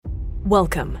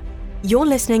Welcome. You're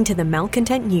listening to the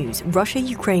Malcontent News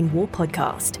Russia-Ukraine War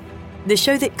podcast, the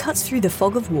show that cuts through the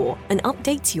fog of war and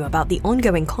updates you about the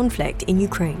ongoing conflict in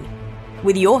Ukraine.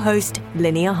 With your host,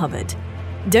 Linnea Hubbard.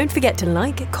 Don't forget to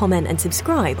like, comment, and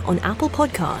subscribe on Apple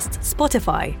Podcasts,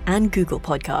 Spotify, and Google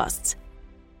Podcasts.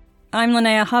 I'm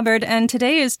Linnea Hubbard, and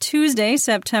today is Tuesday,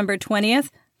 September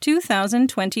 20th,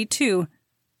 2022.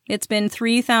 It's been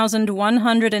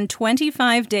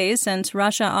 3,125 days since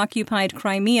Russia occupied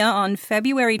Crimea on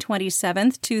February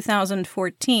 27,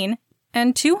 2014,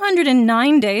 and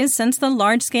 209 days since the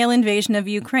large-scale invasion of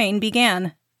Ukraine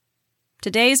began.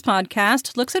 Today's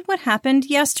podcast looks at what happened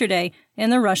yesterday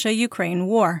in the Russia-Ukraine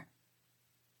war.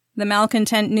 The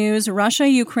Malcontent News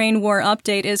Russia-Ukraine War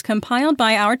Update is compiled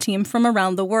by our team from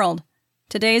around the world.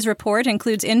 Today's report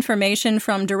includes information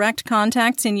from direct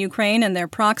contacts in Ukraine and their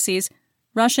proxies,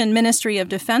 Russian Ministry of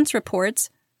Defense reports,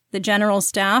 the General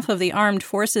Staff of the Armed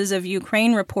Forces of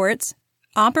Ukraine reports,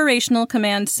 Operational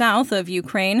Command South of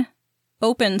Ukraine,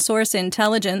 open source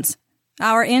intelligence,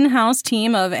 our in-house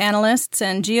team of analysts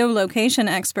and geolocation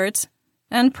experts,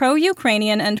 and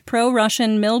pro-Ukrainian and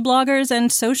pro-Russian mill bloggers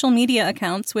and social media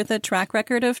accounts with a track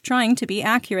record of trying to be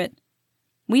accurate.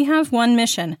 We have one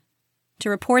mission: to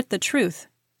report the truth,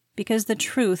 because the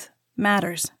truth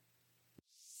matters.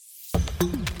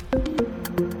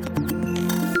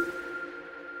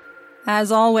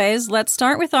 As always, let's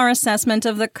start with our assessment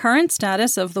of the current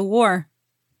status of the war.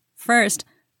 First,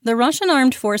 the Russian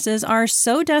armed forces are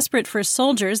so desperate for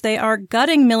soldiers they are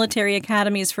gutting military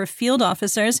academies for field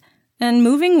officers and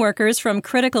moving workers from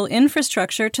critical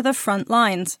infrastructure to the front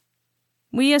lines.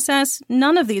 We assess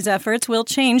none of these efforts will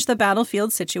change the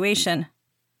battlefield situation.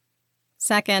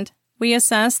 Second, we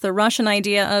assess the Russian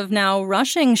idea of now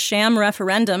rushing sham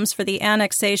referendums for the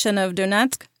annexation of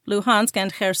Donetsk, Luhansk,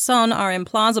 and Kherson are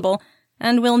implausible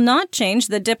and will not change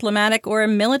the diplomatic or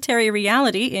military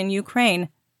reality in Ukraine.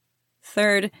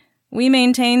 Third, we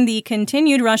maintain the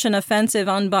continued Russian offensive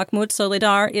on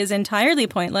Bakhmut-Solidar is entirely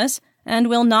pointless and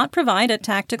will not provide a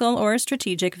tactical or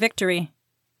strategic victory.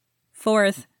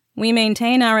 Fourth, we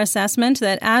maintain our assessment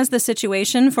that as the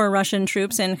situation for Russian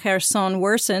troops in Kherson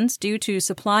worsens due to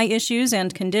supply issues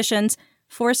and conditions,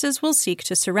 forces will seek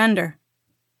to surrender.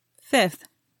 Fifth,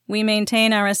 we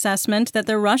maintain our assessment that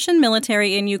the Russian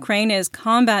military in Ukraine is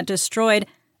combat destroyed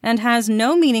and has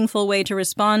no meaningful way to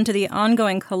respond to the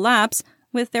ongoing collapse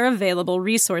with their available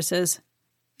resources.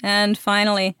 And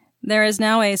finally, there is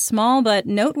now a small but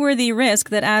noteworthy risk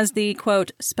that as the,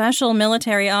 quote, special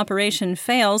military operation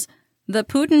fails, the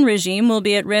Putin regime will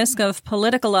be at risk of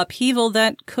political upheaval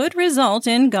that could result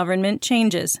in government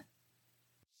changes.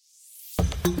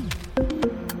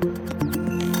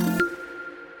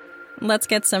 Let's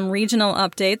get some regional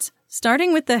updates,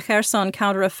 starting with the Kherson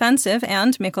counteroffensive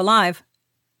and Mykolaiv.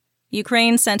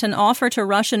 Ukraine sent an offer to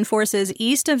Russian forces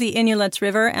east of the Inulets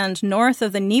River and north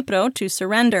of the Dnipro to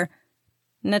surrender.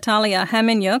 Natalia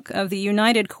Hemenyuk of the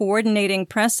United Coordinating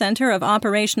Press Center of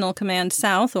Operational Command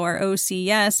South, or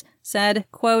OCS, said,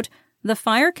 quote, "The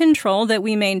fire control that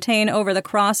we maintain over the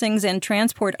crossings and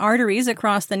transport arteries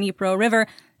across the Dnipro River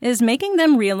is making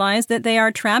them realize that they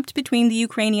are trapped between the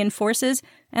Ukrainian forces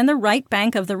and the right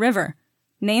bank of the river,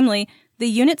 namely, the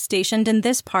unit stationed in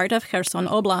this part of Kherson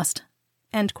Oblast."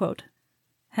 End quote.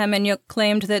 Hemenyuk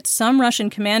claimed that some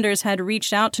Russian commanders had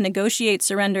reached out to negotiate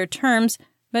surrender terms,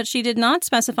 but she did not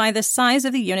specify the size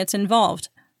of the units involved.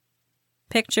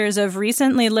 Pictures of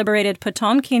recently liberated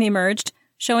Potomkin emerged,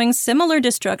 showing similar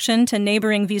destruction to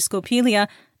neighboring Vyskopilia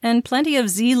and plenty of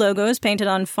Z logos painted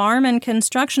on farm and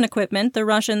construction equipment the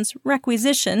Russians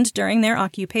requisitioned during their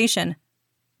occupation.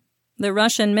 The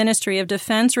Russian Ministry of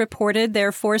Defense reported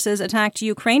their forces attacked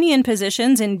Ukrainian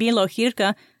positions in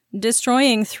Bilohirka,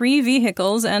 destroying 3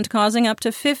 vehicles and causing up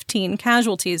to 15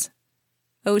 casualties.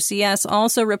 OCS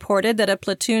also reported that a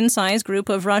platoon-sized group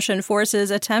of Russian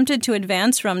forces attempted to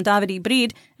advance from Davidi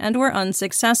Brid and were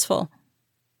unsuccessful.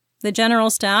 The General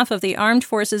Staff of the Armed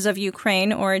Forces of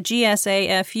Ukraine, or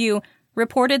GSAFU,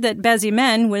 reported that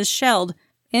Bezymen was shelled,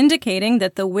 indicating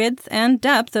that the width and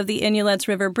depth of the Inulets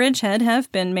River bridgehead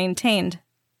have been maintained.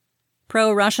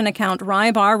 Pro-Russian account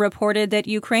Rybar reported that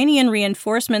Ukrainian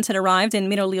reinforcements had arrived in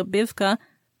Mirolubivka,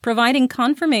 providing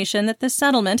confirmation that the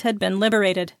settlement had been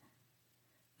liberated.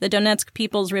 The Donetsk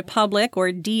People's Republic,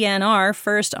 or DNR,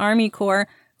 1st Army Corps,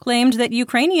 claimed that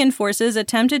Ukrainian forces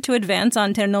attempted to advance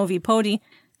on Ternovy Pody,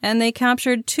 and they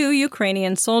captured 2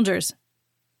 Ukrainian soldiers.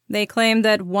 They claim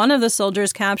that one of the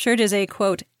soldiers captured is a,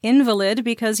 quote, invalid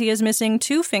because he is missing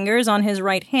 2 fingers on his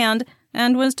right hand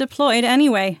and was deployed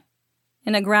anyway.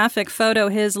 In a graphic photo,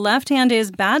 his left hand is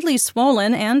badly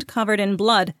swollen and covered in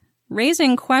blood,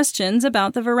 raising questions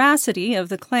about the veracity of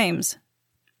the claims.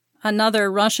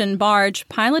 Another Russian barge,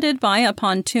 piloted by a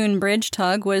pontoon bridge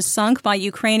tug, was sunk by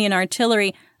Ukrainian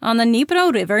artillery on the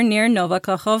Dnipro River near Nova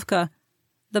Kakhovka.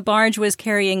 The barge was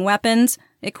carrying weapons,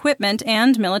 equipment,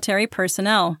 and military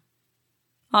personnel.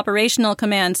 Operational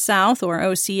Command South, or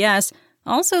OCS,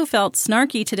 also felt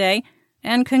snarky today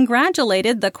and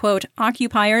congratulated the, quote,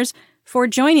 occupiers for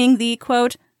joining the,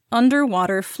 quote,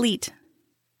 underwater fleet.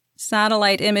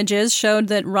 Satellite images showed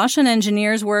that Russian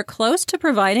engineers were close to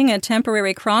providing a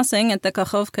temporary crossing at the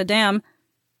Kakhovka Dam,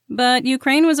 but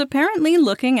Ukraine was apparently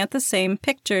looking at the same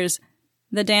pictures.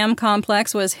 The dam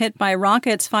complex was hit by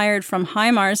rockets fired from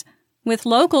HIMARS, with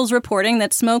locals reporting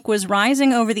that smoke was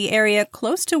rising over the area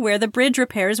close to where the bridge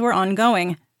repairs were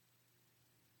ongoing.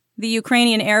 The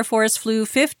Ukrainian Air Force flew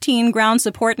 15 ground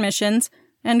support missions,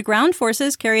 and ground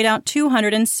forces carried out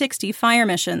 260 fire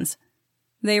missions.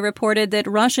 They reported that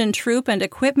Russian troop and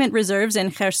equipment reserves in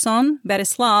Kherson,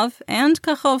 Berislav, and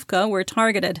Kakhovka were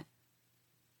targeted.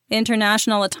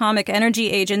 International Atomic Energy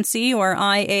Agency, or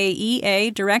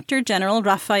IAEA, Director General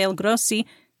Rafael Grossi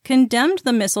condemned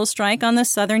the missile strike on the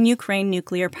southern Ukraine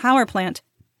nuclear power plant,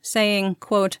 saying,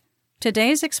 quote,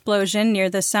 "Today's explosion near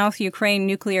the South Ukraine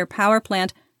nuclear power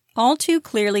plant all too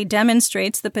clearly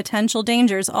demonstrates the potential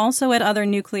dangers also at other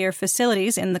nuclear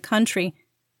facilities in the country.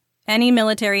 Any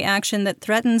military action that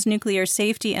threatens nuclear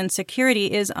safety and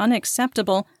security is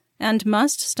unacceptable and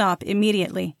must stop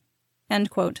immediately." End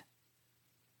quote.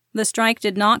 The strike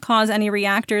did not cause any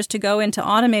reactors to go into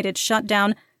automated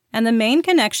shutdown, and the main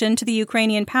connection to the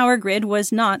Ukrainian power grid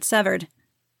was not severed.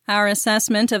 Our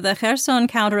assessment of the Kherson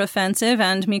counteroffensive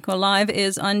and Mykolaiv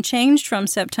is unchanged from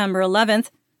September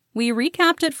 11th. We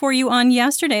recapped it for you on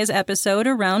yesterday's episode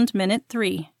around minute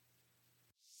 3.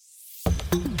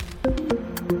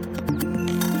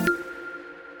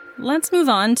 Let's move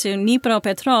on to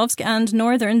Dnipropetrovsk and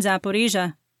northern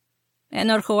Zaporizhzhia.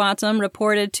 Energoatom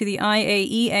reported to the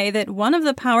IAEA that one of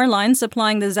the power lines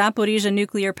supplying the Zaporizhzhia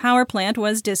nuclear power plant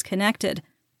was disconnected.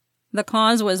 The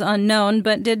cause was unknown,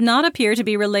 but did not appear to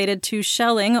be related to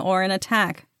shelling or an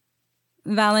attack.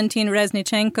 Valentin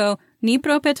Reznichenko,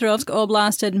 Dnipropetrovsk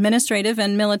Oblast administrative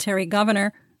and military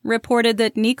governor, reported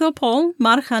that Nikopol,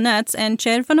 Marhanets, and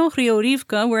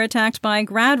Chervono-Hryurivka were attacked by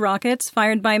Grad rockets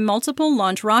fired by Multiple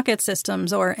Launch Rocket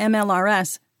Systems, or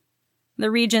MLRS. The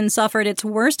region suffered its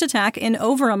worst attack in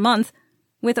over a month,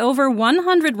 with over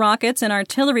 100 rockets and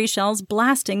artillery shells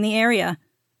blasting the area.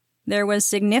 There was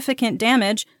significant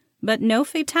damage, but no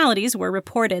fatalities were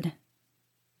reported.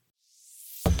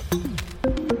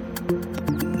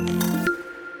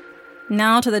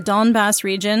 Now to the Donbas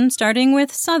region, starting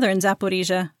with southern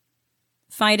Zaporizhzhia.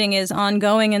 Fighting is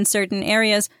ongoing in certain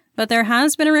areas, but there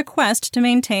has been a request to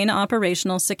maintain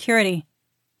operational security.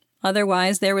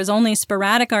 Otherwise, there was only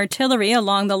sporadic artillery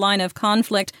along the line of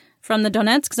conflict from the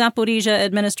Donetsk-Zaporizhzhia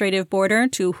administrative border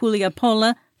to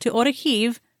Huliapole to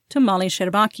Orikhiv to Mali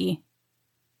Sherbaki.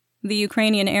 The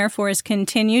Ukrainian Air Force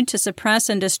continued to suppress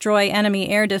and destroy enemy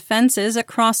air defenses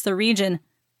across the region.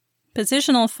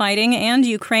 Positional fighting and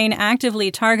Ukraine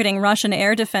actively targeting Russian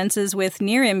air defenses with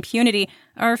near impunity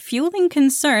are fueling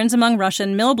concerns among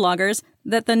Russian mill bloggers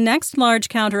that the next large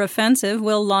counteroffensive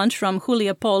will launch from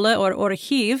Huliapole or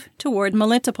Orikhiv toward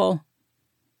Melitopol.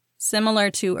 Similar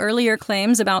to earlier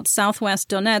claims about southwest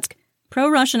Donetsk,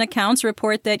 pro-Russian accounts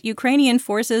report that Ukrainian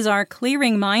forces are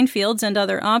clearing minefields and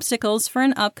other obstacles for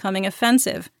an upcoming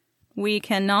offensive. We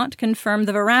cannot confirm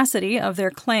the veracity of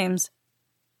their claims.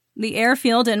 The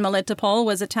airfield in Melitopol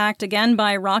was attacked again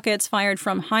by rockets fired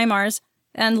from HIMARS,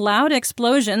 and loud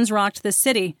explosions rocked the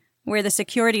city, where the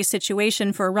security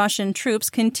situation for Russian troops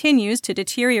continues to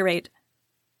deteriorate.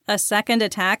 A second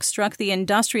attack struck the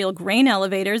industrial grain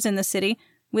elevators in the city,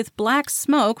 with black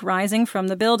smoke rising from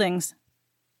the buildings.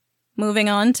 Moving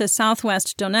on to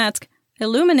southwest Donetsk,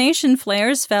 illumination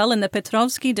flares fell in the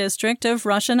Petrovsky district of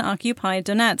Russian-occupied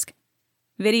Donetsk.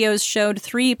 Videos showed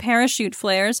 3 parachute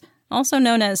flares, also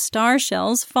known as star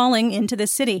shells, falling into the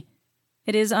city.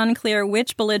 It is unclear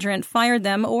which belligerent fired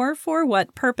them or for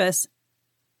what purpose.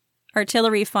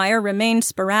 Artillery fire remained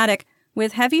sporadic,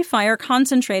 with heavy fire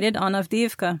concentrated on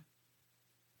Avdiivka.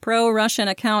 Pro-Russian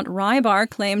account Rybar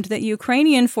claimed that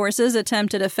Ukrainian forces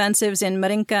attempted offensives in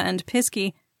Marinka and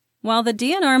Pisky, while the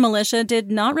DNR militia did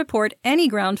not report any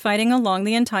ground fighting along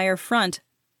the entire front.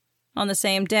 On the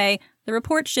same day, the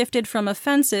report shifted from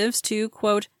offensives to,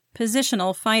 quote,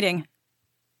 positional fighting.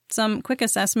 Some quick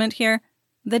assessment here.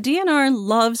 The DNR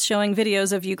loves showing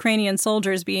videos of Ukrainian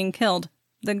soldiers being killed.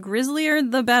 The grislier,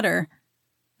 the better.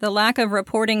 The lack of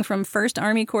reporting from 1st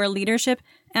Army Corps leadership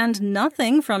and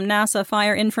nothing from NASA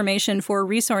Fire Information for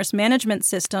Resource Management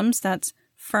Systems, that's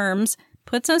firms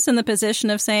puts us in the position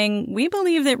of saying we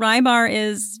believe that Rybar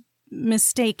is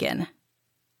mistaken.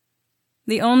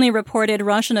 The only reported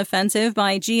Russian offensive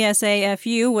by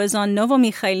GSA-FU was on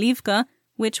Novomikhailivka,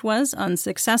 which was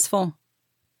unsuccessful.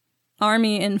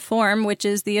 Army Inform, which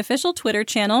is the official Twitter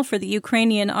channel for the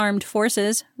Ukrainian Armed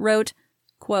Forces, wrote,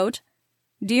 quote,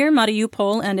 "Dear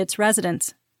Mariupol and its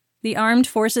residents, the armed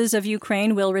forces of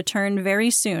Ukraine will return very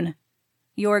soon.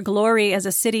 Your glory as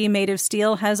a city made of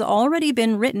steel has already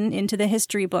been written into the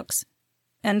history books."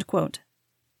 End quote.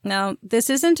 Now, this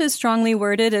isn't as strongly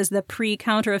worded as the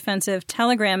pre-counteroffensive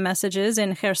telegram messages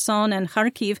in Kherson and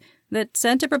Kharkiv that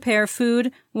said to prepare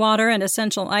food, water, and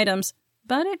essential items,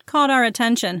 but it caught our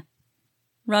attention.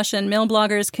 Russian mill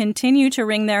bloggers continue to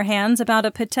wring their hands about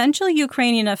a potential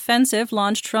Ukrainian offensive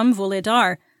launched from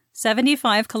Vuhledar,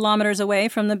 75 kilometers away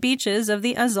from the beaches of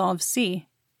the Azov Sea.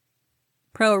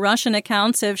 Pro-Russian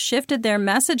accounts have shifted their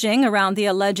messaging around the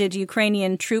alleged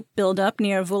Ukrainian troop buildup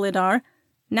near Vuhledar,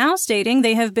 now stating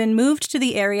they have been moved to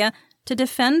the area to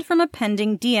defend from a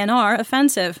pending DNR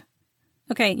offensive.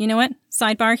 Okay, you know what?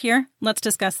 Sidebar here. Let's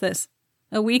discuss this.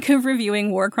 A week of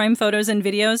reviewing war crime photos and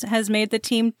videos has made the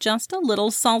team just a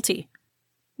little salty.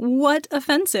 What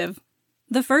offensive?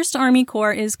 The 1st Army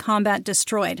Corps is combat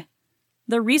destroyed.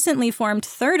 The recently formed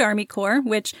 3rd Army Corps,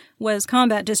 which was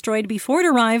combat destroyed before it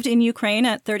arrived in Ukraine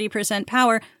at 30%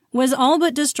 power, was all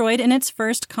but destroyed in its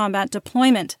first combat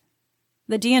deployment.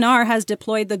 The DNR has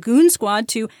deployed the Goon Squad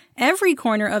to every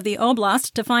corner of the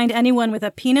oblast to find anyone with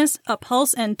a penis, a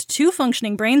pulse, and 2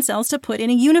 functioning brain cells to put in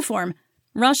a uniform.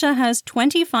 Russia has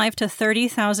 25,000 to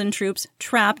 30,000 troops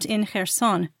trapped in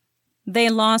Kherson. They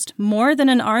lost more than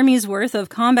an army's worth of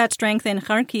combat strength in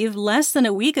Kharkiv less than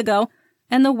a week ago,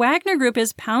 and the Wagner Group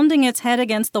is pounding its head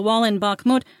against the wall in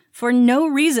Bakhmut for no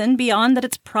reason beyond that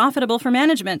it's profitable for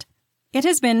management. It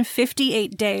has been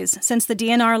 58 days since the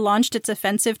DNR launched its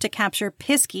offensive to capture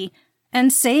Pisky,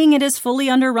 and saying it is fully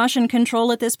under Russian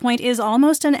control at this point is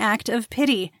almost an act of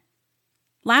pity.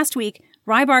 Last week,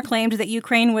 Rybar claimed that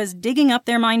Ukraine was digging up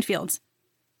their minefields.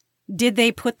 Did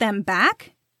they put them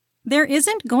back? There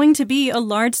isn't going to be a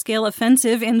large-scale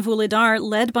offensive in Vuhledar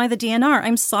led by the DNR.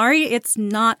 I'm sorry, it's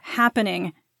not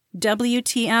happening.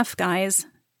 WTF, guys.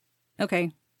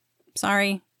 Okay,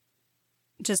 sorry.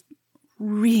 Just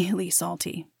really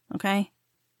salty, okay?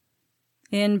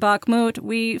 In Bakhmut,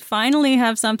 we finally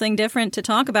have something different to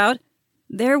talk about.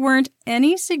 There weren't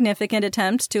any significant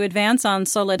attempts to advance on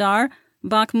Soledar,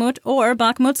 Bakhmut, or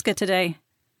Bakhmutska today.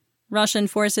 Russian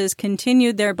forces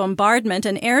continued their bombardment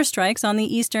and airstrikes on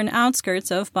the eastern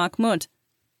outskirts of Bakhmut.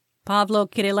 Pavlo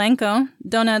Kirilenko,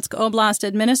 Donetsk Oblast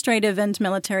administrative and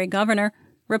military governor,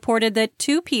 reported that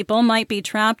 2 people might be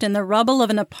trapped in the rubble of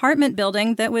an apartment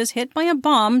building that was hit by a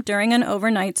bomb during an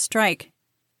overnight strike.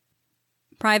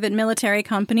 Private Military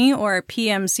Company, or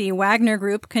PMC Wagner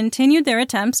Group, continued their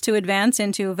attempts to advance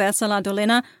into Vesela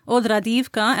Dolina,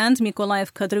 Odradivka, and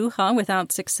Mykolaiv Kadruha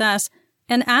without success,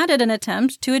 and added an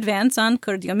attempt to advance on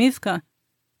Kurdyomivka.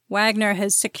 Wagner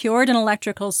has secured an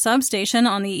electrical substation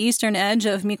on the eastern edge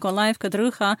of Mykolaiv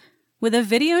Kadruha, with a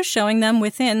video showing them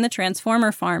within the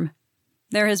transformer farm.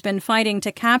 There has been fighting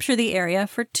to capture the area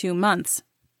for 2 months.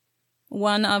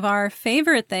 One of our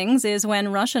favorite things is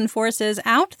when Russian forces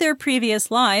out their previous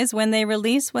lies when they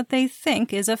release what they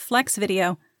think is a flex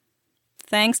video.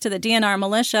 Thanks to the DNR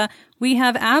militia, we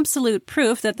have absolute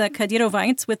proof that the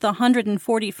Kadyrovites with the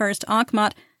 141st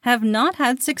Akhmat have not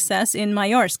had success in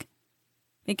Mayorsk.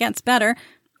 It gets better,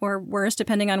 or worse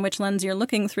depending on which lens you're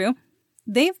looking through.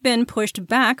 They've been pushed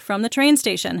back from the train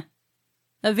station.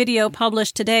 A video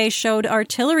published today showed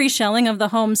artillery shelling of the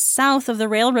homes south of the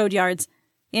railroad yards,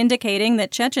 indicating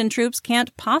that Chechen troops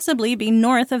can't possibly be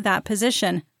north of that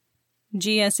position.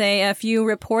 GSA-FU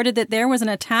reported that there was an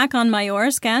attack on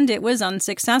Mayorsk and it was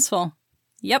unsuccessful.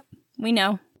 Yep, we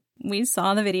know. We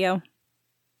saw the video.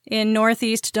 In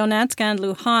northeast Donetsk and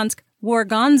Luhansk,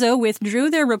 Wargonzo withdrew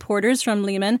their reporters from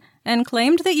Liman and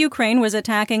claimed that Ukraine was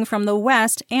attacking from the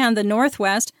west and the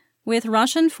northwest, with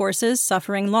Russian forces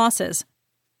suffering losses.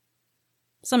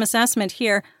 Some assessment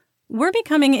here. We're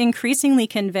becoming increasingly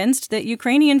convinced that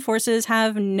Ukrainian forces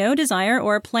have no desire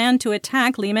or plan to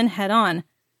attack Liman head-on.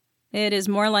 It is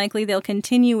more likely they'll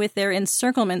continue with their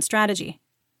encirclement strategy.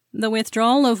 The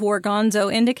withdrawal of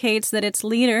Wargonzo indicates that its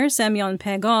leader, Semyon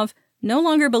Pegov, no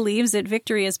longer believes that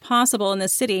victory is possible in the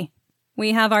city.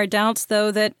 We have our doubts,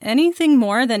 though, that anything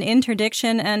more than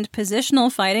interdiction and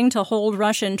positional fighting to hold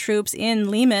Russian troops in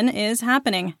Liman is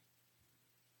happening.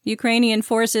 Ukrainian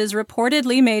forces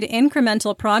reportedly made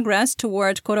incremental progress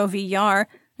toward Korovy Yar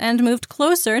and moved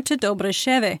closer to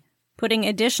Dobresheve, putting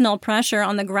additional pressure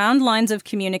on the ground lines of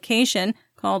communication,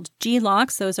 called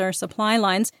G-locks, those are supply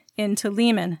lines, into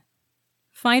Liman.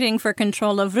 Fighting for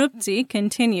control of Ruptsi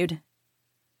continued.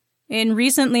 In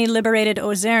recently liberated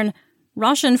Ozern,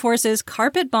 Russian forces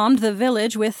carpet-bombed the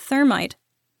village with thermite.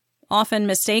 Often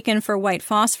mistaken for white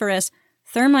phosphorus,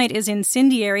 thermite is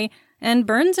incendiary and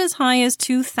burns as high as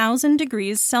 2,000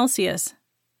 degrees Celsius.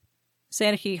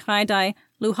 Serhiy Haidai,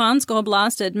 Luhansk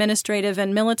Oblast administrative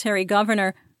and military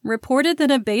governor, reported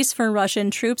that a base for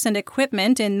Russian troops and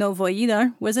equipment in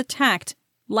Novoyidar was attacked,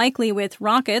 likely with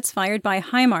rockets fired by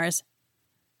HIMARS.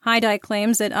 Haidai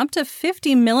claims that up to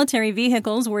 50 military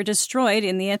vehicles were destroyed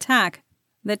in the attack.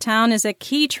 The town is a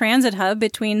key transit hub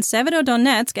between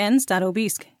Severodonetsk and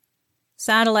Starobisk.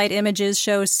 Satellite images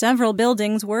show several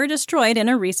buildings were destroyed in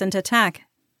a recent attack.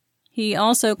 He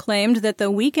also claimed that the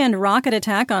weekend rocket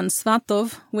attack on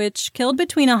Svatov, which killed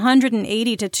between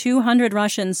 180 to 200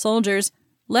 Russian soldiers,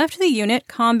 left the unit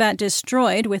combat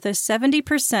destroyed with a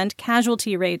 70%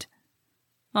 casualty rate.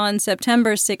 On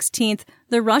September 16th,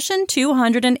 the Russian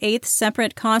 208th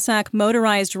Separate Cossack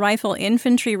Motorized Rifle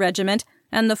Infantry Regiment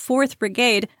and the 4th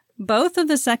Brigade, both of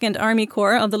the 2nd Army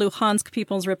Corps of the Luhansk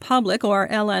People's Republic, or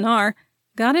LNR,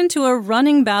 got into a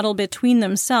running battle between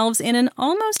themselves in an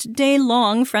almost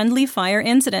day-long friendly fire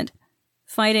incident.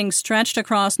 Fighting stretched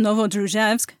across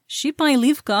Novodruzhevsk,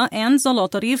 Shipailivka, and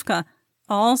Zolotorivka,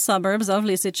 all suburbs of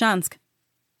Lysychansk.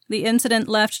 The incident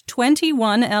left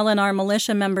 21 LNR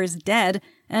militia members dead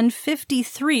and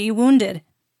 53 wounded.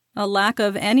 A lack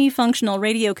of any functional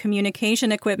radio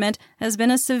communication equipment has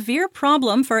been a severe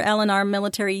problem for LNR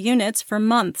military units for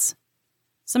months.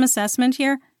 Some assessment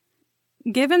here?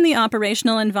 Given the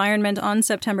operational environment on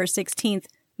September 16th,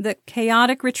 the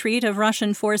chaotic retreat of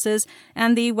Russian forces,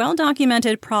 and the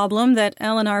well-documented problem that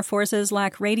LNR forces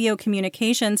lack radio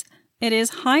communications, it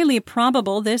is highly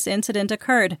probable this incident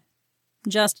occurred.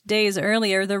 Just days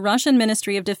earlier, the Russian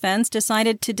Ministry of Defense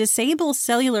decided to disable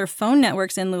cellular phone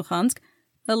networks in Luhansk,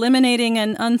 eliminating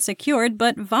an unsecured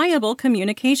but viable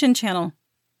communication channel.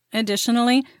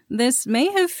 Additionally, this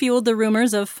may have fueled the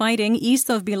rumors of fighting east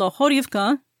of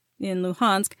Bilohorivka, in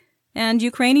Luhansk, and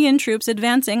Ukrainian troops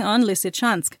advancing on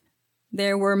Lysychansk.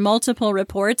 There were multiple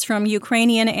reports from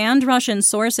Ukrainian and Russian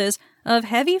sources of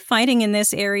heavy fighting in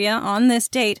this area on this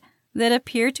date that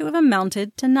appear to have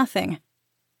amounted to nothing.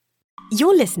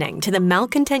 You're listening to the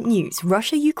Malcontent News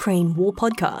Russia-Ukraine War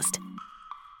Podcast.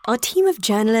 Our team of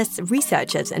journalists,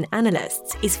 researchers, and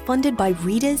analysts is funded by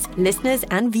readers, listeners,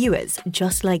 and viewers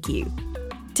just like you.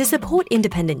 To support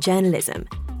independent journalism,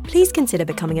 please consider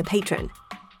becoming a patron.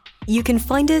 You can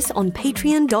find us on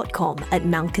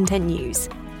patreon.com/Malcontent News.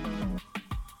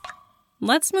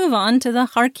 Let's move on to the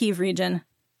Kharkiv region.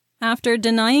 After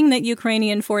denying that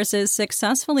Ukrainian forces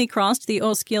successfully crossed the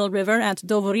Oskil River at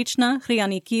Dovorichna,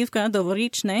 Khrianikivka,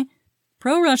 Dovorichne,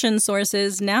 pro-Russian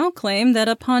sources now claim that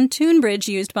a pontoon bridge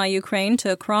used by Ukraine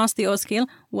to cross the Oskil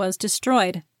was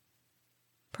destroyed.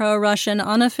 Pro-Russian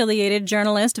unaffiliated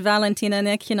journalist Valentina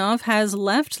Nekhinov has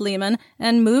left Liman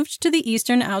and moved to the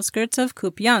eastern outskirts of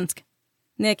Kupiansk.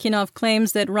 Nekhinov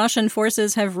claims that Russian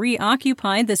forces have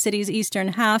reoccupied the city's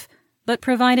eastern half, but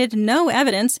provided no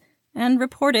evidence and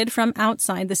reported from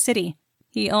outside the city.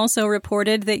 He also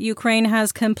reported that Ukraine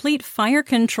has complete fire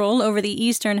control over the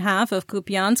eastern half of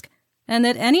Kupiansk, and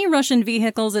that any Russian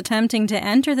vehicles attempting to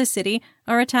enter the city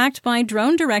are attacked by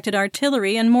drone-directed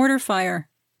artillery and mortar fire.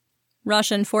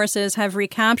 Russian forces have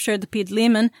recaptured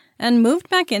Pidliman and moved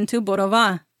back into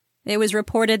Borova. It was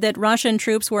reported that Russian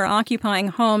troops were occupying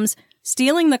homes,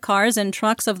 stealing the cars and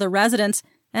trucks of the residents,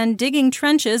 and digging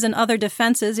trenches and other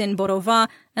defenses in Borova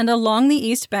and along the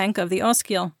east bank of the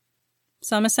Oskil.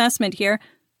 Some assessment here.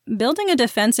 Building a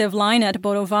defensive line at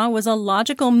Borova was a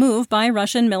logical move by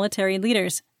Russian military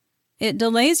leaders. It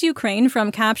delays Ukraine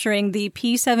from capturing the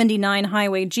P-79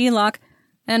 highway G-lock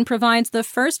and provides the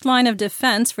first line of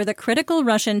defense for the critical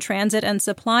Russian transit and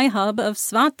supply hub of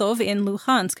Svatov in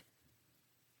Luhansk.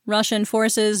 Russian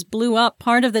forces blew up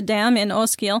part of the dam in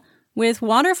Oskil, with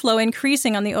water flow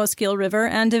increasing on the Oskil River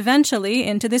and eventually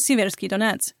into the Siversky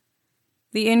Donets.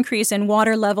 The increase in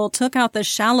water level took out the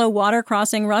shallow water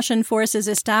crossing Russian forces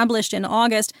established in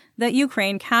August that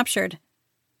Ukraine captured.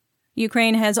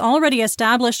 Ukraine has already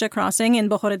established a crossing in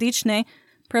Bohorodichne,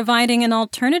 providing an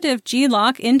alternative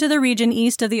G-lock into the region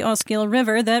east of the Oskil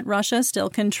River that Russia still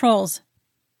controls.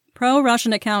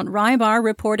 Pro-Russian account Rybar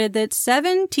reported that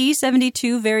 7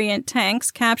 T-72 variant tanks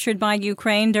captured by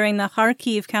Ukraine during the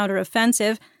Kharkiv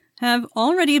counteroffensive have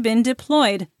already been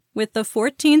deployed with the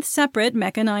 14th Separate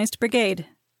Mechanized Brigade.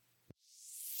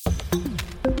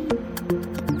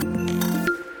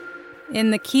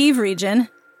 In the Kyiv region,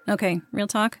 okay, real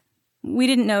talk, we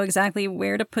didn't know exactly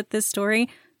where to put this story,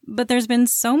 But there's been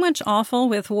so much awful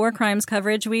with war crimes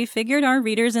coverage, we figured our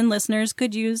readers and listeners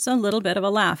could use a little bit of a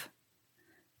laugh.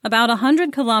 About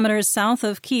 100 kilometers south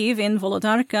of Kyiv in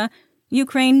Volodarka,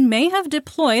 Ukraine may have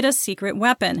deployed a secret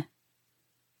weapon.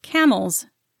 Camels.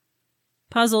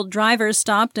 Puzzled drivers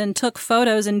stopped and took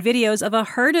photos and videos of a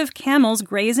herd of camels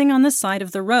grazing on the side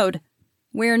of the road.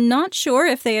 We're not sure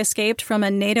if they escaped from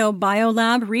a NATO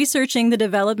biolab researching the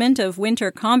development of winter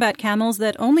combat camels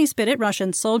that only spit at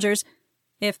Russian soldiers,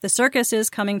 if the circus is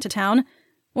coming to town,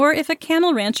 or if a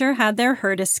camel rancher had their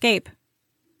herd escape.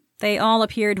 They all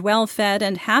appeared well-fed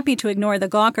and happy to ignore the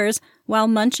gawkers while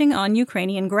munching on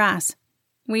Ukrainian grass.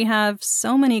 We have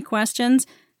so many questions,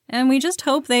 and we just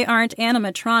hope they aren't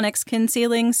animatronics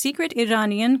concealing secret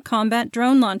Iranian combat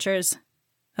drone launchers.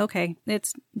 Okay,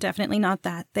 it's definitely not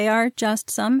that. They are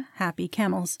just some happy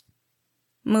camels.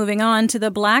 Moving on to the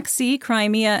Black Sea,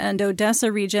 Crimea, and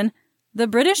Odessa region, the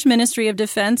British Ministry of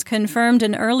Defense confirmed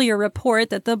an earlier report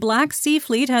that the Black Sea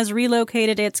Fleet has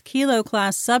relocated its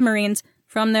Kilo-class submarines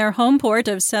from their home port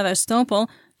of Sevastopol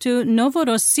to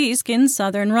Novorossiysk in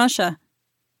southern Russia.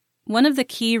 One of the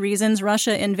key reasons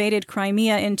Russia invaded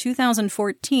Crimea in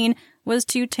 2014 was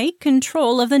to take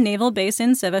control of the naval base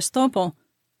in Sevastopol.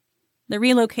 The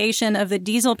relocation of the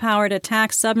diesel-powered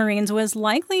attack submarines was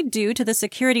likely due to the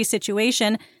security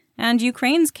situation and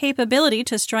Ukraine's capability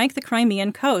to strike the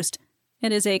Crimean coast.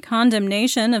 It is a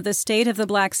condemnation of the state of the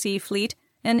Black Sea Fleet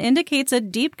and indicates a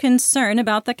deep concern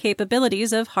about the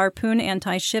capabilities of Harpoon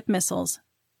anti-ship missiles.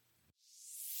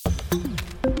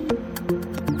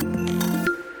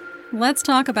 Let's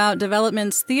talk about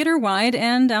developments theater-wide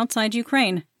and outside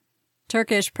Ukraine.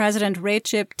 Turkish President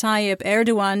Recep Tayyip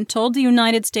Erdogan told the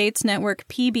United States network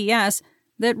PBS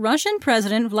that Russian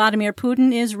President Vladimir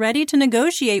Putin is ready to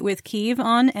negotiate with Kyiv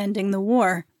on ending the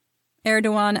war.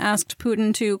 Erdogan asked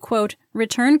Putin to, quote,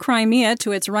 return Crimea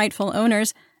to its rightful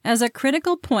owners as a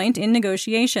critical point in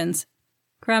negotiations.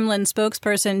 Kremlin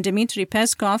spokesperson Dmitry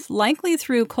Peskov likely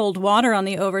threw cold water on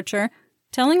the overture,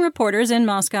 telling reporters in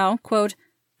Moscow, quote,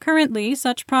 currently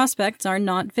such prospects are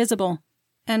not visible,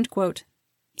 end quote.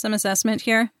 Some assessment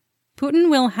here.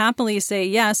 Putin will happily say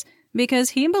yes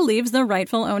because he believes the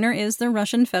rightful owner is the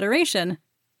Russian Federation.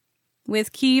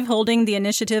 With Kyiv holding the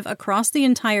initiative across the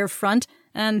entire front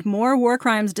and more war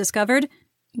crimes discovered,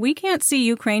 we can't see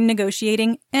Ukraine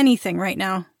negotiating anything right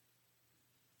now.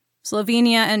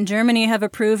 Slovenia and Germany have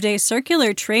approved a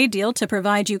circular trade deal to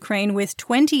provide Ukraine with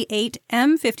 28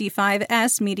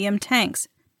 M55S medium tanks.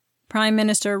 Prime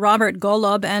Minister Robert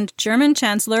Golob and German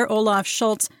Chancellor Olaf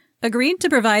Scholz agreed to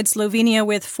provide Slovenia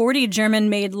with 40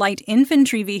 German-made light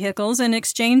infantry vehicles in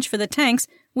exchange for the tanks,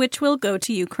 which will go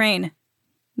to Ukraine.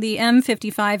 The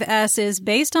M55S is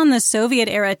based on the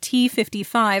Soviet-era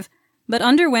T-55, but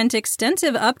underwent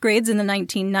extensive upgrades in the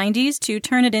 1990s to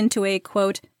turn it into a,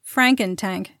 quote, Franken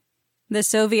tank. The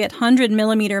Soviet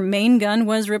 100mm main gun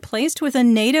was replaced with a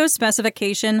NATO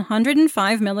specification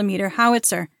 105mm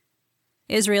howitzer.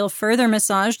 Israel further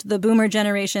massaged the Boomer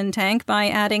generation tank by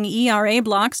adding ERA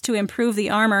blocks to improve the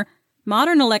armor,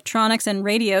 modern electronics and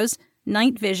radios,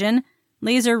 night vision,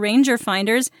 laser ranger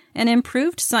finders, and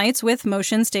improved sights with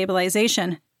motion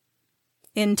stabilization.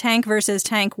 In tank versus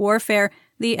tank warfare,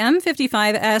 the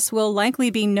M55S will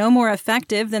likely be no more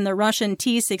effective than the Russian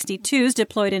T-62s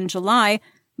deployed in July,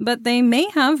 but they may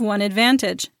have one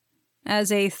advantage.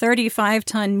 As a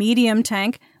 35-ton medium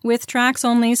tank, with tracks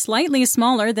only slightly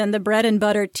smaller than the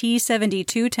bread-and-butter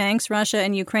T-72 tanks Russia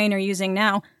and Ukraine are using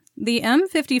now, the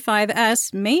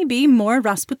M55S may be more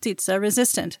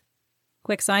Rasputitsa-resistant.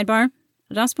 Quick sidebar,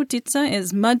 Rasputitsa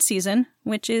is mud season,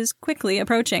 which is quickly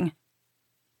approaching.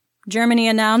 Germany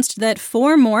announced that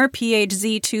 4 more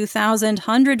PHZ 2000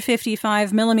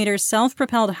 155mm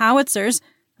self-propelled howitzers,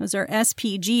 those are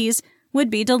SPGs, would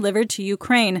be delivered to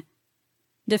Ukraine.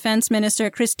 Defense Minister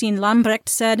Christine Lambrecht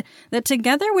said that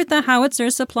together with the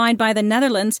howitzers supplied by the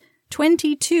Netherlands,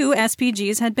 22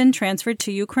 SPGs had been transferred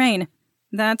to Ukraine.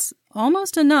 That's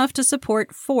almost enough to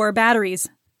support 4 batteries.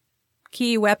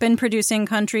 Key weapon-producing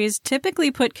countries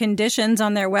typically put conditions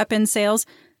on their weapon sales,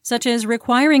 such as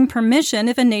requiring permission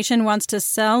if a nation wants to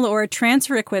sell or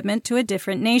transfer equipment to a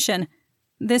different nation.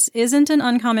 This isn't an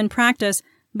uncommon practice,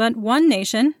 but one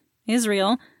nation,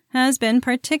 Israel, has been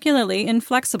particularly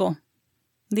inflexible.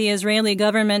 The Israeli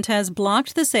government has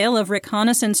blocked the sale of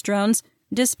reconnaissance drones,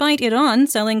 despite Iran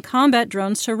selling combat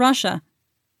drones to Russia.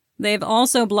 They've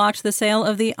also blocked the sale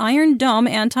of the Iron Dome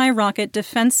anti-rocket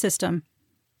defense system.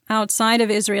 Outside of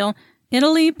Israel,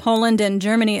 Italy, Poland, and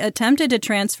Germany attempted to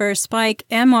transfer Spike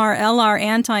MR-LR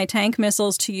anti-tank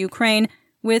missiles to Ukraine,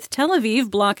 with Tel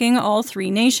Aviv blocking all 3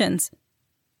 nations.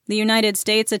 The United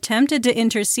States attempted to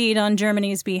intercede on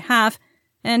Germany's behalf,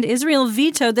 and Israel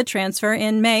vetoed the transfer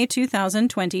in May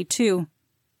 2022.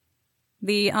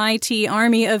 The IT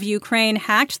Army of Ukraine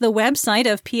hacked the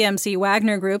website of PMC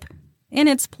Wagner Group. In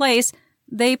its place,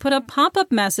 they put a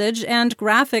pop-up message and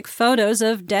graphic photos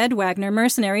of dead Wagner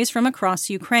mercenaries from across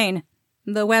Ukraine.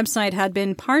 The website had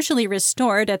been partially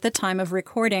restored at the time of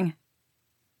recording.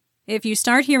 If you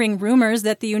start hearing rumors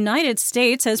that the United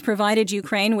States has provided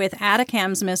Ukraine with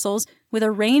ATACMS missiles with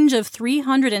a range of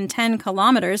 310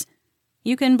 kilometers,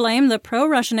 you can blame the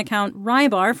pro-Russian account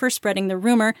Rybar for spreading the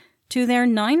rumor to their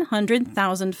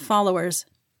 900,000 followers.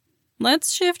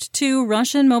 Let's shift to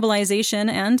Russian mobilization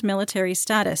and military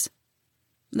status.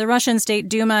 The Russian State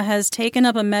Duma has taken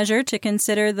up a measure to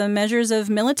consider the measures of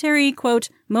military, quote,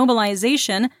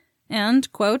 mobilization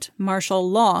and, quote, martial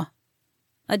law.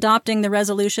 Adopting the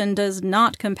resolution does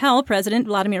not compel President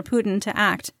Vladimir Putin to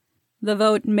act. The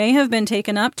vote may have been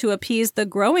taken up to appease the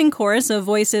growing chorus of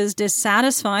voices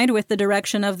dissatisfied with the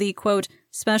direction of the, quote,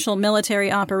 special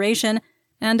military operation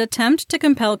and attempt to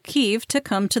compel Kyiv to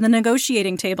come to the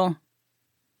negotiating table.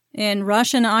 In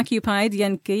Russian-occupied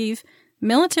Yankiv,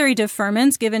 military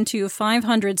deferments given to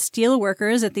 500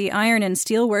 steelworkers at the Iron and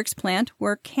Steelworks plant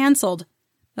were cancelled.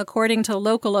 According to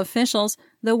local officials,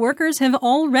 the workers have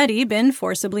already been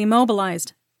forcibly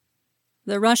mobilized.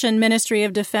 The Russian Ministry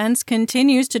of Defense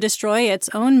continues to destroy its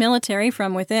own military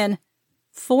from within.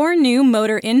 4 new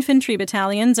motor infantry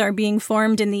battalions are being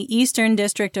formed in the eastern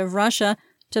district of Russia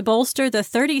to bolster the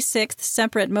 36th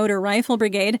Separate Motor Rifle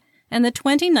Brigade and the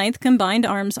 29th Combined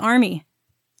Arms Army.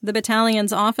 The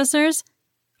battalion's officers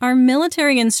are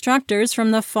military instructors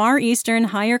from the Far Eastern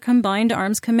Higher Combined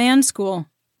Arms Command School.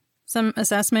 Some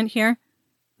assessment here.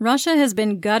 Russia has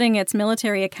been gutting its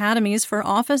military academies for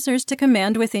officers to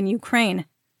command within Ukraine.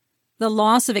 The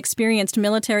loss of experienced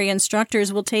military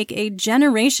instructors will take a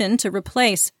generation to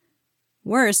replace.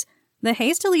 Worse, the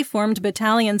hastily formed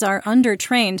battalions are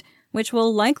undertrained, which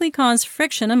will likely cause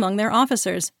friction among their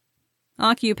officers.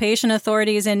 Occupation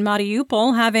authorities in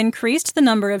Mariupol have increased the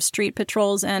number of street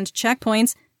patrols and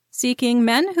checkpoints, seeking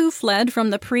men who fled from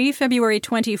the pre-February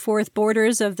 24th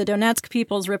borders of the Donetsk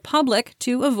People's Republic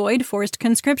to avoid forced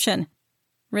conscription.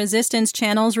 Resistance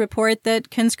channels report that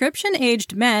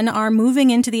conscription-aged men are moving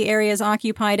into the areas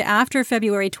occupied after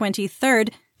February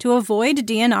 23rd to avoid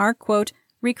DNR, quote,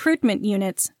 recruitment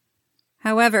units.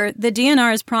 However, the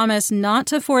DNR's promise not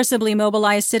to forcibly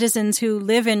mobilize citizens who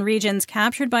live in regions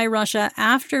captured by Russia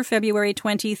after February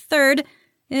 23rd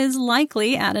is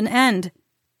likely at an end.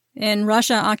 In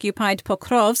Russia-occupied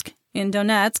Pokrovsk, in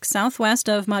Donetsk, southwest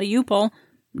of Mariupol,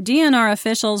 DNR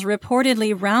officials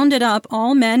reportedly rounded up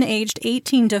all men aged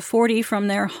 18 to 40 from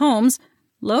their homes,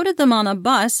 loaded them on a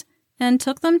bus, and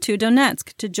took them to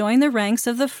Donetsk to join the ranks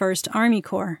of the 1st Army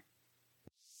Corps.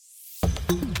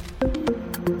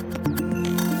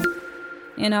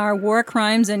 In our War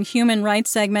Crimes and Human Rights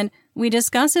segment, we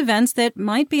discuss events that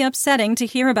might be upsetting to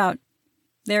hear about.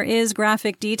 There is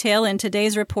graphic detail in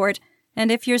today's report, and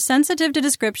if you're sensitive to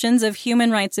descriptions of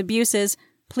human rights abuses,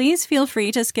 please feel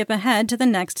free to skip ahead to the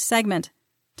next segment.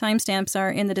 Timestamps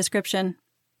are in the description.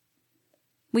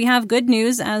 We have good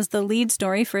news as the lead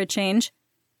story for a change.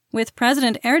 With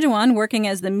President Erdogan working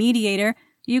as the mediator,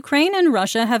 Ukraine and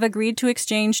Russia have agreed to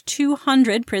exchange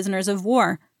 200 prisoners of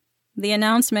war. The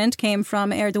announcement came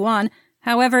from Erdogan,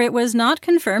 however, it was not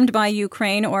confirmed by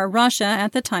Ukraine or Russia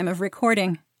at the time of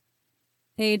recording.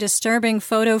 A disturbing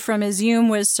photo from Izium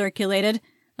was circulated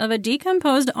of a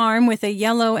decomposed arm with a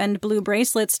yellow and blue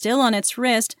bracelet still on its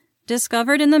wrist,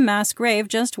 discovered in the mass grave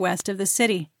just west of the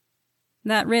city.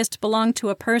 That wrist belonged to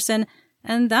a person,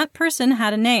 and that person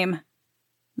had a name.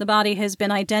 The body has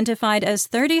been identified as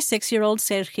 36-year-old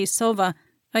Serhiy Sova,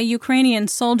 a Ukrainian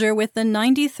soldier with the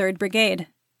 93rd Brigade.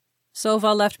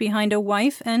 Sova left behind a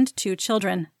wife and 2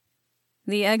 children.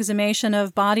 The exhumation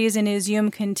of bodies in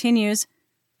Izium continues,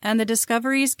 and the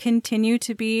discoveries continue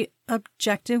to be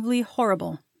objectively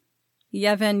horrible.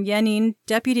 Yevhen Yenin,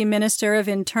 Deputy Minister of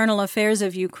Internal Affairs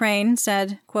of Ukraine,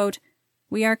 said, quote,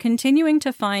 "We are continuing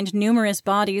to find numerous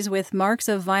bodies with marks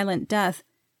of violent death,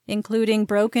 including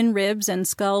broken ribs and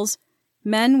skulls,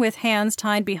 men with hands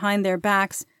tied behind their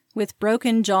backs, with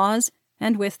broken jaws,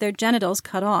 and with their genitals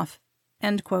cut off."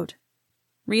 End quote.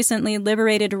 Recently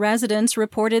liberated residents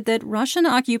reported that Russian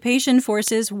occupation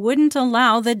forces wouldn't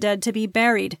allow the dead to be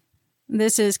buried.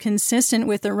 This is consistent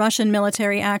with the Russian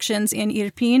military actions in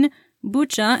Irpin,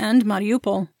 Bucha, and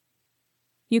Mariupol.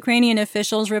 Ukrainian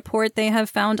officials report they have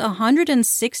found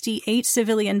 168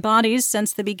 civilian bodies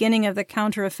since the beginning of the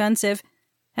counteroffensive,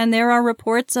 and there are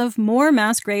reports of more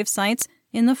mass grave sites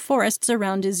in the forests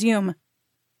around Izium.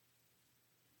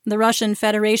 The Russian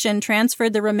Federation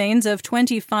transferred the remains of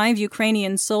 25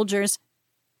 Ukrainian soldiers.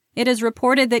 it is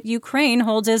reported that Ukraine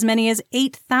holds as many as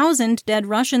 8,000 dead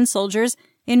Russian soldiers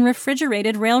in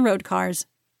refrigerated railroad cars.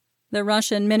 The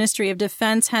Russian Ministry of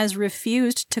Defense has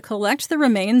refused to collect the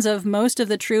remains of most of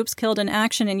the troops killed in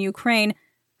action in Ukraine,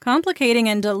 complicating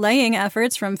and delaying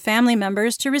efforts from family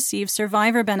members to receive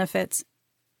survivor benefits.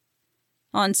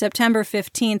 On September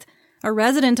 15th, a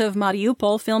resident of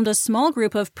Mariupol filmed a small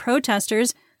group of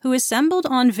protesters who assembled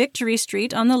on Victory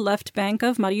Street on the left bank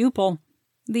of Mariupol.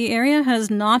 The area has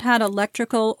not had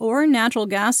electrical or natural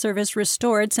gas service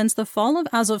restored since the fall of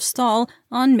Azovstal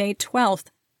on May 12th.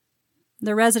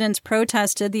 The residents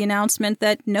protested the announcement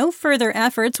that no further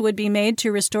efforts would be made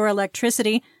to restore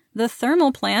electricity, the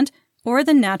thermal plant, or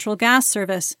the natural gas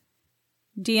service.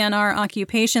 DNR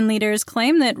occupation leaders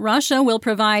claim that Russia will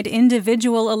provide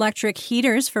individual electric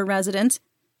heaters for residents,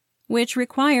 which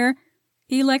require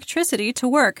electricity to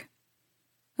work.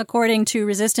 According to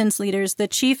resistance leaders, the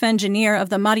chief engineer of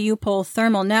the Mariupol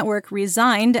thermal network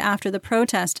resigned after the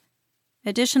protest.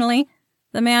 Additionally,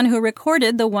 the man who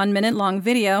recorded the 1-minute-long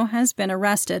video has been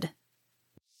arrested.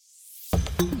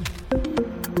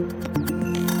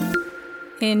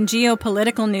 In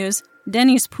geopolitical news,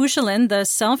 Denis Pushilin, the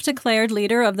self-declared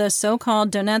leader of the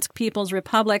so-called Donetsk People's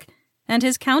Republic, and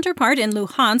his counterpart in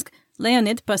Luhansk,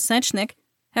 Leonid Pasechnik,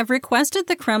 have requested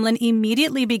the Kremlin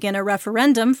immediately begin a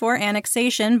referendum for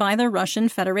annexation by the Russian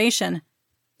Federation.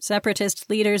 Separatist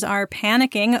leaders are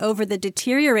panicking over the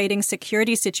deteriorating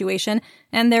security situation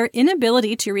and their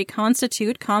inability to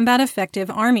reconstitute combat-effective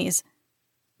armies.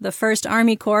 The 1st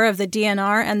Army Corps of the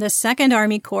DNR and the 2nd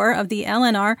Army Corps of the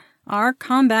LNR are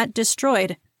combat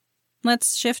destroyed.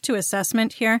 Let's shift to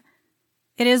assessment here.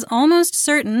 It is almost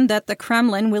certain that the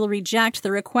Kremlin will reject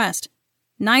the request.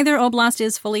 Neither oblast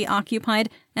is fully occupied,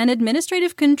 and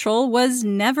administrative control was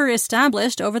never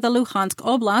established over the Luhansk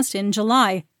Oblast in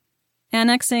July.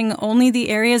 Annexing only the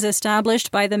areas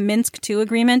established by the Minsk II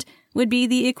agreement would be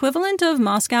the equivalent of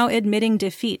Moscow admitting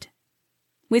defeat.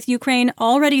 With Ukraine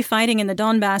already fighting in the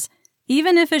Donbass,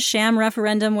 even if a sham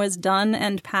referendum was done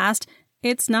and passed,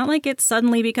 it's not like it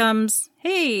suddenly becomes,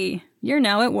 hey, you're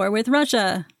now at war with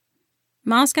Russia.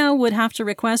 Moscow would have to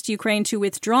request Ukraine to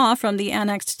withdraw from the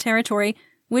annexed territory,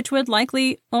 which would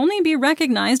likely only be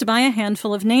recognized by a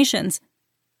handful of nations.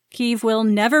 Kyiv will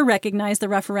never recognize the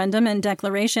referendum and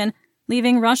declaration,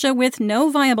 leaving Russia with no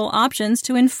viable options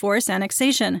to enforce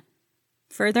annexation.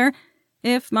 Further,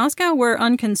 if Moscow were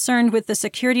unconcerned with the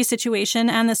security situation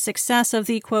and the success of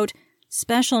the, quote,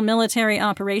 special military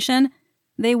operation,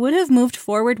 they would have moved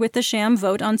forward with the sham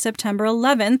vote on September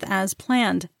 11th as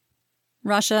planned.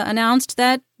 Russia announced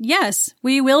that, yes,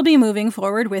 we will be moving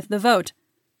forward with the vote.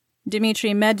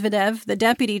 Dmitry Medvedev, the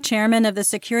deputy chairman of the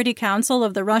Security Council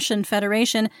of the Russian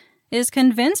Federation, is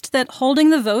convinced that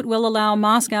holding the vote will allow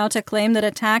Moscow to claim that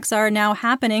attacks are now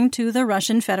happening to the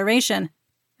Russian Federation.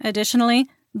 Additionally,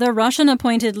 the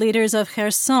Russian-appointed leaders of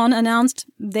Kherson announced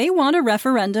they want a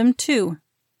referendum too.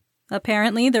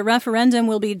 Apparently, the referendum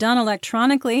will be done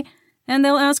electronically, and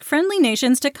they'll ask friendly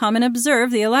nations to come and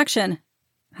observe the election.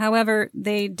 However,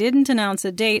 they didn't announce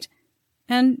a date,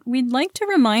 and we'd like to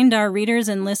remind our readers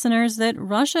and listeners that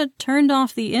Russia turned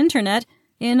off the internet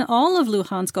in all of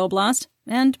Luhansk Oblast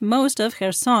and most of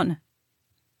Kherson.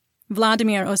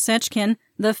 Vladimir Osechkin,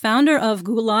 the founder of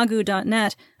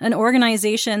Gulagu.net, an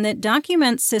organization that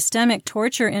documents systemic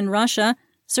torture in Russia,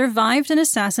 survived an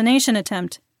assassination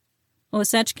attempt.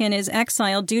 Osechkin is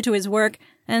exiled due to his work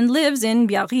and lives in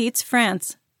Biarritz,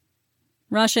 France.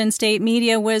 Russian state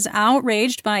media was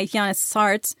outraged by Yanis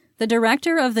Sarts, the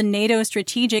director of the NATO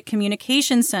Strategic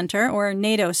Communications Center, or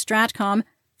NATO Stratcom,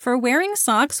 for wearing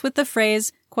socks with the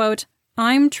phrase, quote,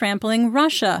 "I'm trampling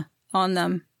Russia," on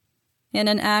them. In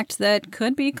an act that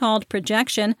could be called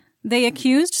projection, they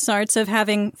accused Sarts of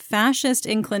having fascist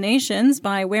inclinations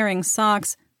by wearing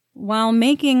socks while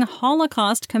making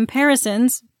Holocaust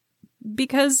comparisons,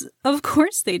 because of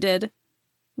course they did.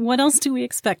 What else do we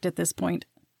expect at this point?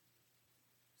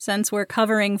 Since we're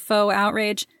covering faux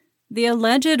outrage, the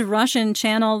alleged Russian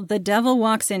channel The Devil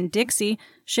Walks in Dixie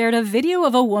shared a video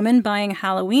of a woman buying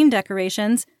Halloween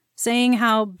decorations, saying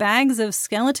how bags of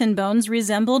skeleton bones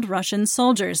resembled Russian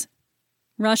soldiers.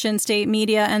 Russian state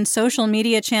media and social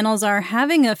media channels are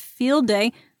having a field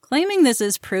day, claiming this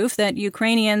is proof that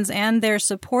Ukrainians and their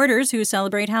supporters who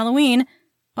celebrate Halloween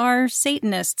are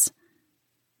Satanists.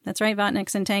 That's right,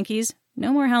 Vatniks and Tankies.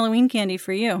 No more Halloween candy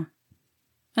for you.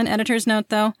 An editor's note,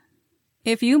 though.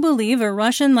 If you believe a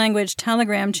Russian-language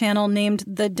Telegram channel named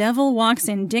The Devil Walks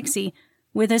in Dixie,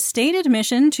 with a stated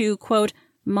mission to, quote,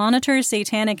 monitor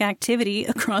satanic activity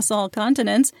across all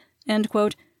continents, end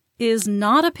quote, is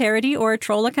not a parody or a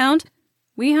troll account,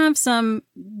 We have some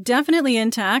definitely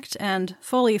intact and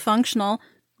fully functional,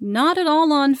 not at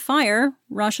all on fire,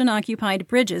 Russian-occupied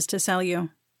bridges to sell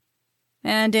you.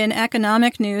 And in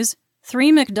economic news,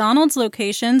 3 McDonald's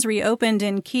locations reopened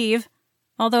in Kyiv,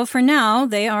 although for now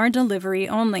they are delivery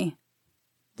only.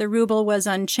 The ruble was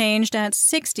unchanged at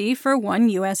 60 for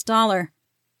 $1.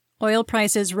 Oil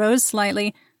prices rose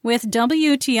slightly, with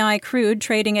WTI crude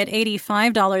trading at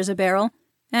 $85 a barrel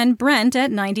and Brent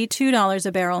at $92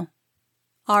 a barrel.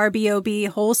 RBOB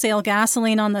wholesale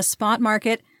gasoline on the spot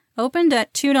market opened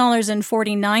at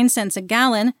 $2.49 a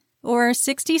gallon, or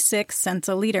 66 cents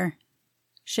a liter.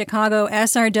 Chicago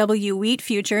SRW wheat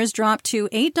futures dropped to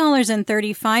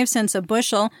 $8.35 a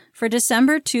bushel for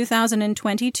December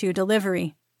 2022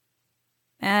 delivery.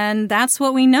 And that's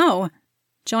what we know.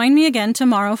 Join me again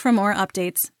tomorrow for more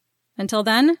updates. Until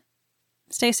then,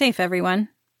 stay safe, everyone.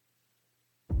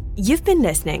 You've been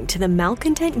listening to the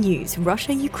Malcontent News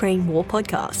Russia-Ukraine War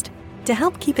podcast. To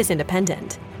help keep us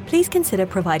independent, please consider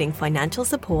providing financial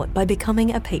support by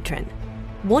becoming a patron.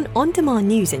 Want on-demand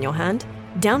news in your hand?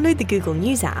 Download the Google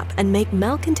News app and make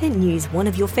Malcontent News one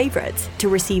of your favorites to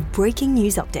receive breaking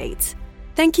news updates.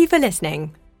 Thank you for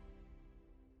listening.